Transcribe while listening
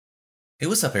Hey,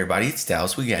 what's up everybody, it's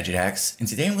Dallas with Gadget Hacks, and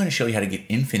today I'm going to show you how to get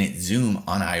infinite zoom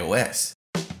on iOS.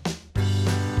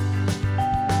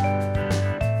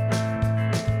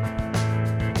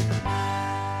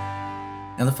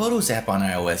 Now the Photos app on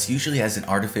iOS usually has an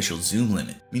artificial zoom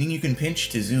limit, meaning you can pinch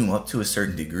to zoom up to a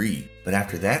certain degree, but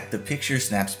after that the picture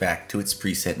snaps back to its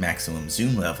preset maximum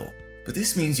zoom level. But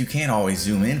this means you can't always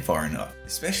zoom in far enough,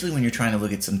 especially when you're trying to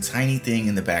look at some tiny thing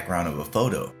in the background of a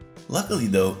photo. Luckily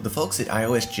though, the folks at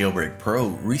iOS Jailbreak Pro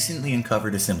recently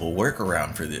uncovered a simple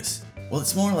workaround for this. Well,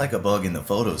 it's more like a bug in the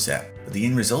Photos app, but the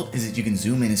end result is that you can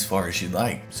zoom in as far as you'd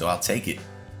like, so I'll take it.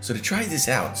 So to try this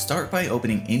out, start by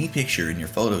opening any picture in your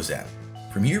Photos app.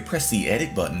 From here, press the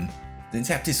Edit button, then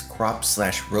tap this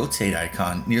crop/rotate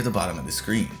icon near the bottom of the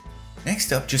screen.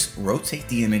 Next up, just rotate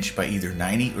the image by either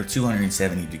 90 or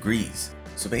 270 degrees.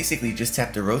 So basically just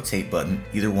tap the rotate button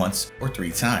either once or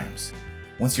 3 times.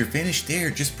 Once you're finished there,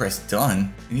 just press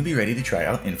done and you'll be ready to try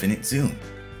out infinite zoom.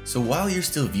 So while you're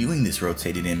still viewing this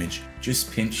rotated image,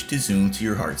 just pinch to zoom to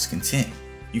your heart's content.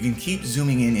 You can keep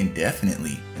zooming in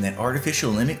indefinitely and that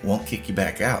artificial limit won't kick you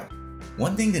back out.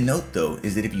 One thing to note though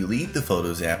is that if you leave the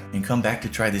Photos app and come back to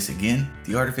try this again,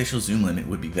 the artificial zoom limit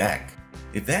would be back.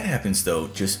 If that happens though,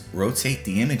 just rotate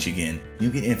the image again and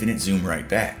you'll get infinite zoom right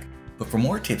back. But for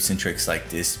more tips and tricks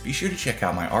like this, be sure to check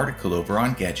out my article over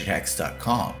on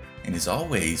gadgethacks.com. And as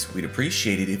always, we'd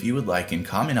appreciate it if you would like and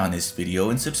comment on this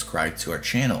video and subscribe to our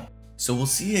channel. So we'll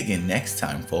see you again next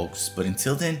time folks, but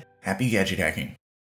until then, happy gadget hacking.